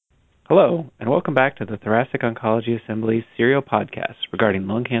Hello, and welcome back to the Thoracic Oncology Assembly serial podcast regarding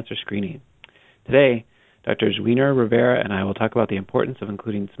lung cancer screening. Today, Drs. Weiner, Rivera, and I will talk about the importance of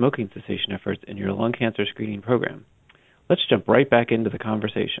including smoking cessation efforts in your lung cancer screening program. Let's jump right back into the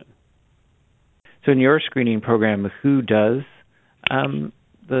conversation. So in your screening program, who does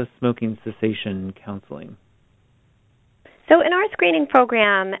the smoking cessation counseling? So in our screening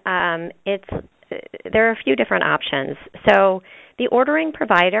program, there are a few different options. So the ordering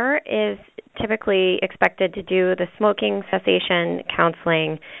provider is typically expected to do the smoking cessation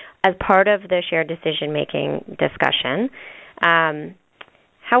counseling as part of the shared decision-making discussion.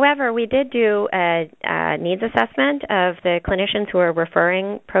 However, we did do a needs assessment of the clinicians who are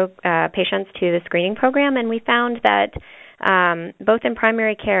referring patients to the screening program, and we found that both in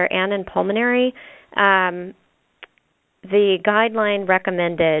primary care and in pulmonary, the guideline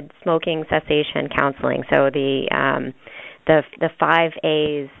recommended smoking cessation counseling. So the 5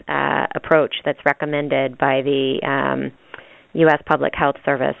 A's approach that's recommended by the U.S. Public Health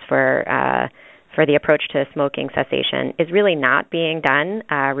Service for the approach to smoking cessation is really not being done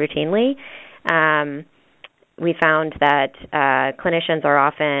routinely. We found that clinicians are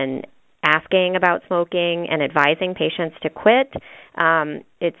often asking about smoking and advising patients to quit.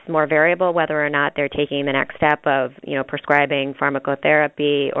 It's more variable whether or not they're taking the next step of, prescribing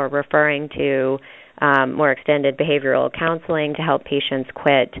pharmacotherapy or referring to more extended behavioral counseling to help patients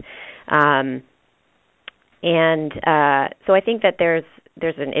quit. So I think that there's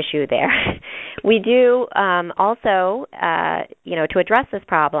an issue there. We do also, to address this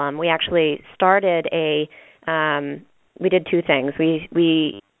problem, we actually started we did two things.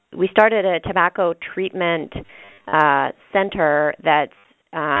 We started a tobacco treatment center that's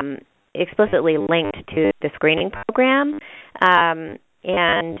explicitly linked to the screening program,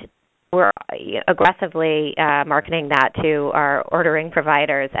 and we're aggressively marketing that to our ordering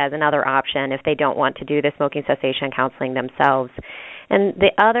providers as another option if they don't want to do the smoking cessation counseling themselves. And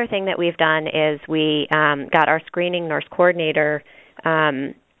the other thing that we've done is we got our screening nurse coordinator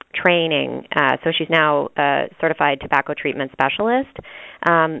training. So she's now a certified tobacco treatment specialist,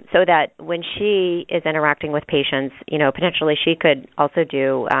 so that when she is interacting with patients, potentially she could also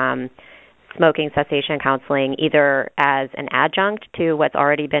do smoking cessation counseling either as an adjunct to what's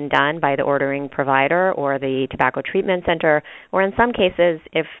already been done by the ordering provider or the tobacco treatment center, or in some cases,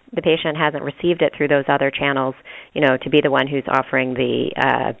 if the patient hasn't received it through those other channels, to be the one who's offering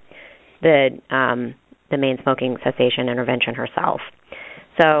the main smoking cessation intervention herself.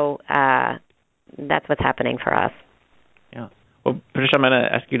 So that's what's happening for us. Yeah. Well, Patricia, I'm going to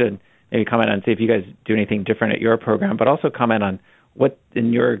ask you to maybe comment on, see if you guys do anything different at your program, but also comment on what,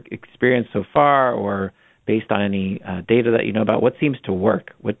 in your experience so far, or based on any data that you know about, what seems to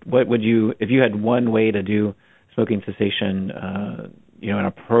work? What would you, if you had one way to do smoking cessation, in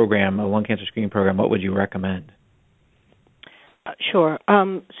a program, a lung cancer screening program, what would you recommend? Sure.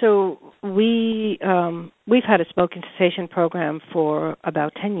 So we've had a smoking cessation program for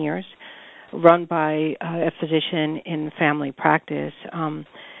about 10 years, run by a physician in family practice,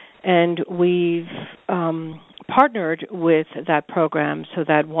 and we've partnered with that program so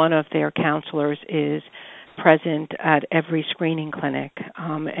that one of their counselors is present at every screening clinic.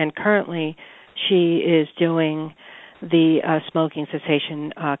 And currently, she is doing the smoking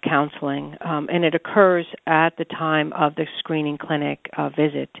cessation counseling, and it occurs at the time of the screening clinic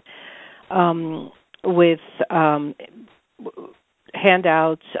visit with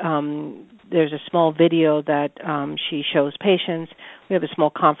handouts. There's a small video that she shows patients. We have a small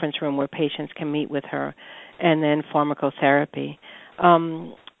conference room where patients can meet with her, and then pharmacotherapy.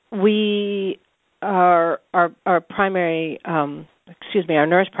 Our primary, our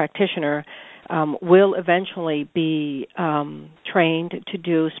nurse practitioner will eventually be trained to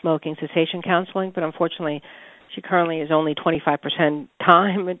do smoking cessation counseling, but unfortunately, she currently is only 25%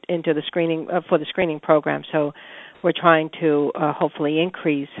 time into the screening for the screening program. So we're trying to hopefully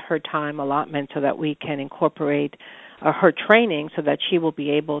increase her time allotment so that we can incorporate her training so that she will be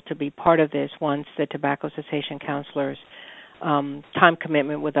able to be part of this once the tobacco cessation counselor's time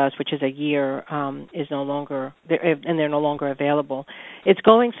commitment with us, which is a year, is no longer, and they're no longer available. It's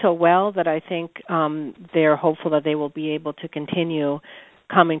going so well that I think they're hopeful that they will be able to continue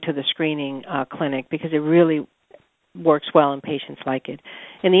coming to the screening clinic because it really works well and patients like it.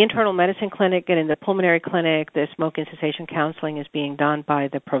 In the internal medicine clinic and in the pulmonary clinic, the smoking cessation counseling is being done by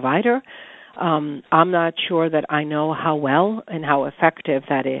the provider. I'm not sure that I know how well and how effective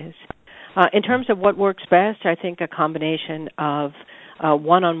that is. In terms of what works best, I think a combination of a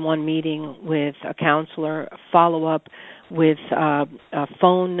one-on-one meeting with a counselor, follow-up with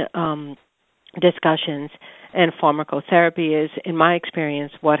phone discussions, and pharmacotherapy is, in my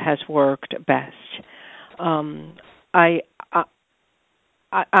experience, what has worked best. I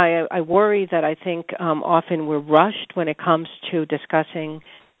worry that I think often we're rushed when it comes to discussing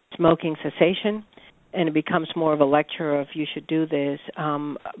smoking cessation, and it becomes more of a lecture of you should do this.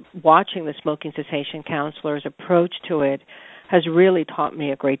 Watching the smoking cessation counselor's approach to it has really taught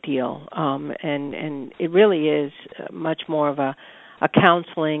me a great deal, and it really is much more of a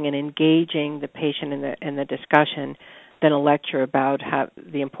counseling and engaging the patient in the discussion than a lecture about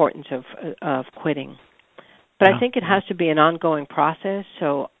the importance of quitting. But I think it has to be an ongoing process,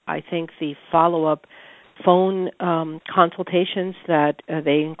 so I think the follow-up phone consultations that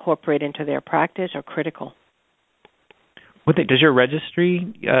they incorporate into their practice are critical. Does your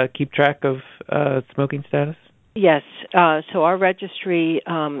registry keep track of smoking status? Yes. So our registry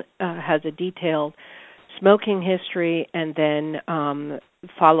has a detailed smoking history and then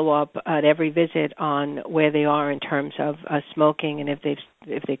follow-up at every visit on where they are in terms of smoking and if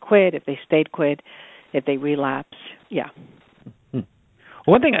they quit, if they stayed quit, if they relapse. Yeah.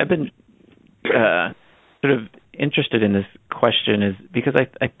 One thing I've been sort of interested in this question is because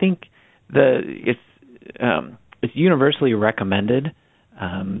I think it's universally recommended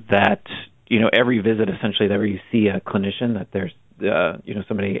that every visit essentially that where you see a clinician that there's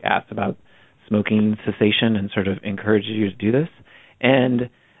somebody asks about smoking cessation and sort of encourages you to do this, and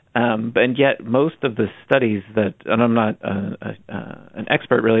yet most of the studies that, and I'm not an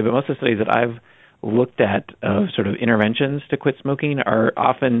expert really, but most of the studies that I've looked at of sort of interventions to quit smoking are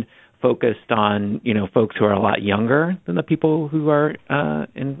often focused on folks who are a lot younger than the people who are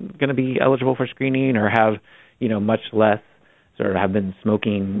going to be eligible for screening or have much less sort of have been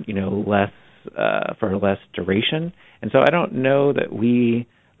smoking less for less duration. And so I don't know that we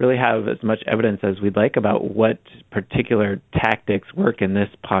really have as much evidence as we'd like about what particular tactics work in this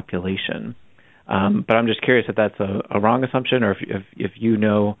population. But I'm just curious if that's a wrong assumption, or if you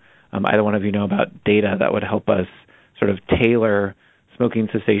know, either one of you know about data that would help us sort of tailor smoking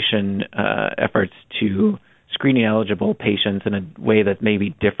cessation efforts to screening eligible patients in a way that may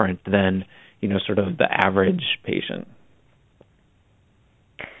be different than sort of the average patient.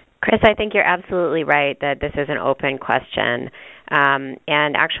 Chris, I think you're absolutely right that this is an open question.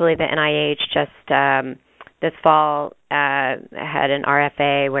 And actually the NIH just this fall had an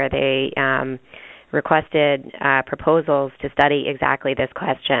RFA where they requested proposals to study exactly this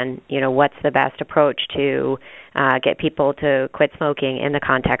question. What's the best approach to get people to quit smoking in the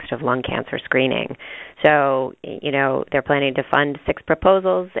context of lung cancer screening? So, they're planning to fund 6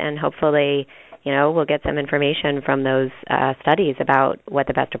 proposals, and hopefully, we'll get some information from those studies about what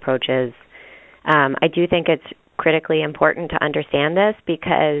the best approach is. I do think it's critically important to understand this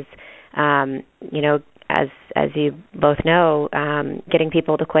because, as you both know, getting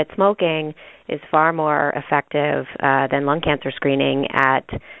people to quit smoking is far more effective than lung cancer screening at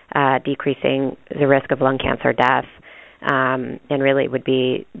decreasing the risk of lung cancer death, and really would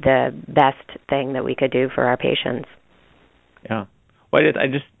be the best thing that we could do for our patients. Yeah. Well, I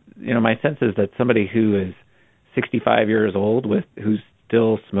just, my sense is that somebody who is 65 years old who's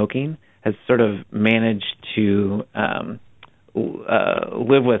still smoking has sort of managed to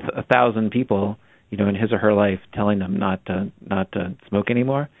live with 1,000 people, in his or her life, telling them not to smoke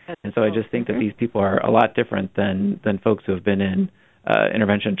anymore. And so I just think that these people are a lot different than folks who have been in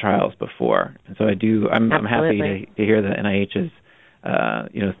intervention trials before. And so I'm happy to hear that NIH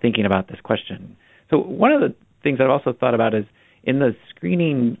is thinking about this question. So one of the things I've also thought about is in the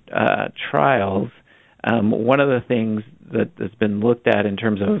screening trials, one of the things that's been looked at in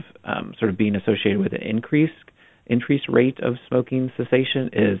terms of sort of being associated with an increased rate of smoking cessation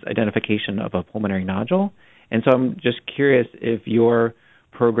is identification of a pulmonary nodule. And so I'm just curious if your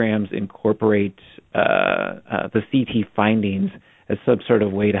programs incorporate the CT findings as some sort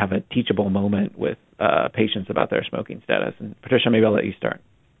of way to have a teachable moment with patients about their smoking status. And Patricia, maybe I'll let you start.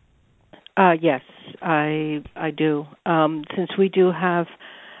 Yes, I do. Since we do have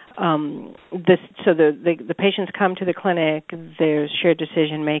this, so the patients come to the clinic. There's shared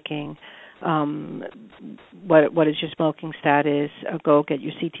decision making. What is your smoking status? Go get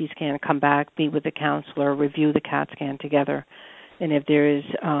your CT scan, come back, be with the counselor, review the CAT scan together, and if there is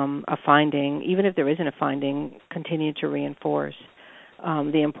a finding, even if there isn't a finding, continue to reinforce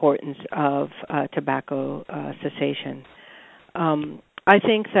the importance of tobacco cessation. I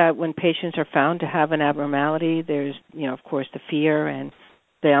think that when patients are found to have an abnormality, there's, of course, the fear and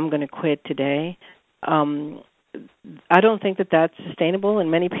I'm going to quit today. I don't think that that's sustainable in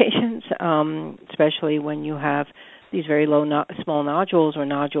many patients, especially when you have these very small nodules or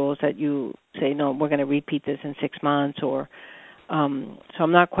nodules that you say, no, we're going to repeat this in 6 months. So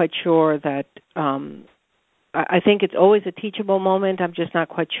I'm not quite sure that I think it's always a teachable moment. I'm just not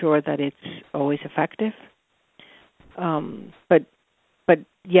quite sure that it's always effective. But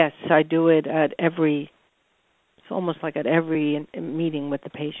yes, I do it at every. It's almost like at every meeting with the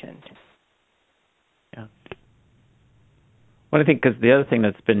patient. Yeah. Well, I think because the other thing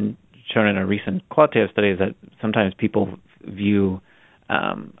that's been shown in a recent qualitative study is that sometimes people view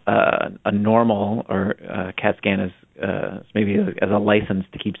a normal or CAT scan as maybe as a license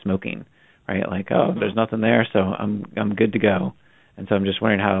to keep smoking, right? Like, there's nothing there, so I'm good to go. And so I'm just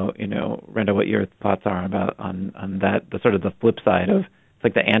wondering how, Renda, what your thoughts are about on that, the sort of the flip side of it's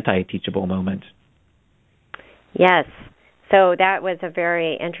like the anti-teachable moment. Yes. So that was a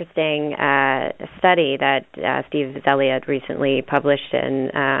very interesting study that Steve Zelliot recently published in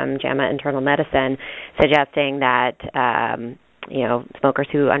JAMA Internal Medicine, suggesting that smokers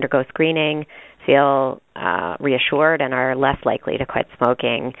who undergo screening feel reassured and are less likely to quit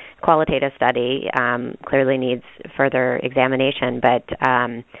smoking. Qualitative study clearly needs further examination, but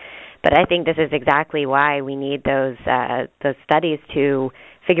I think this is exactly why we need those studies to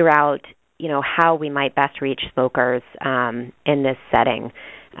figure out how we might best reach smokers in this setting,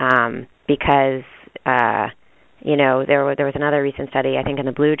 because there was another recent study, I think in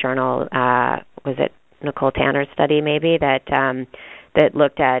the Blue Journal, was it Nicole Tanner's study maybe, that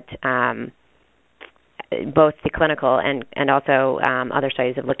looked at both the clinical and also other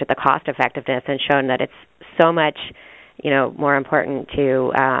studies have looked at the cost effectiveness and shown that it's so much more important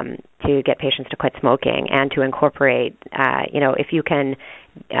to get patients to quit smoking and to incorporate if you can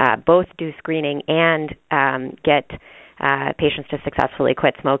both do screening and get patients to successfully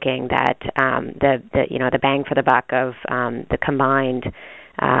quit smoking, that the bang for the buck of the combined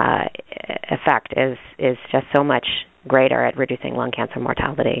effect is just so much greater at reducing lung cancer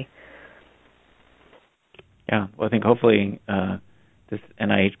mortality. Yeah, well, I think hopefully this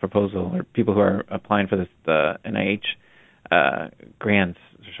NIH proposal, or people who are applying for the NIH grants,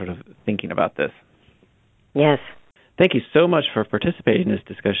 are sort of thinking about this. Yes. Thank you so much for participating in this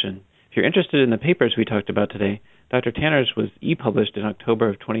discussion. If you're interested in the papers we talked about today, Dr. Tanner's was e-published in October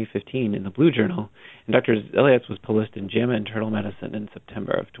of 2015 in the Blue Journal, and Dr. Zelliot's was published in JAMA Internal Medicine in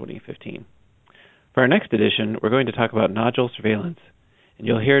September of 2015. For our next edition, we're going to talk about nodule surveillance, and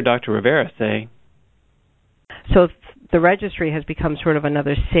you'll hear Dr. Rivera say, so the registry has become sort of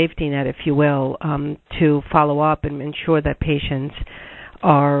another safety net, if you will, to follow up and ensure that patients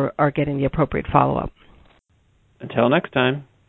are getting the appropriate follow-up. Until next time.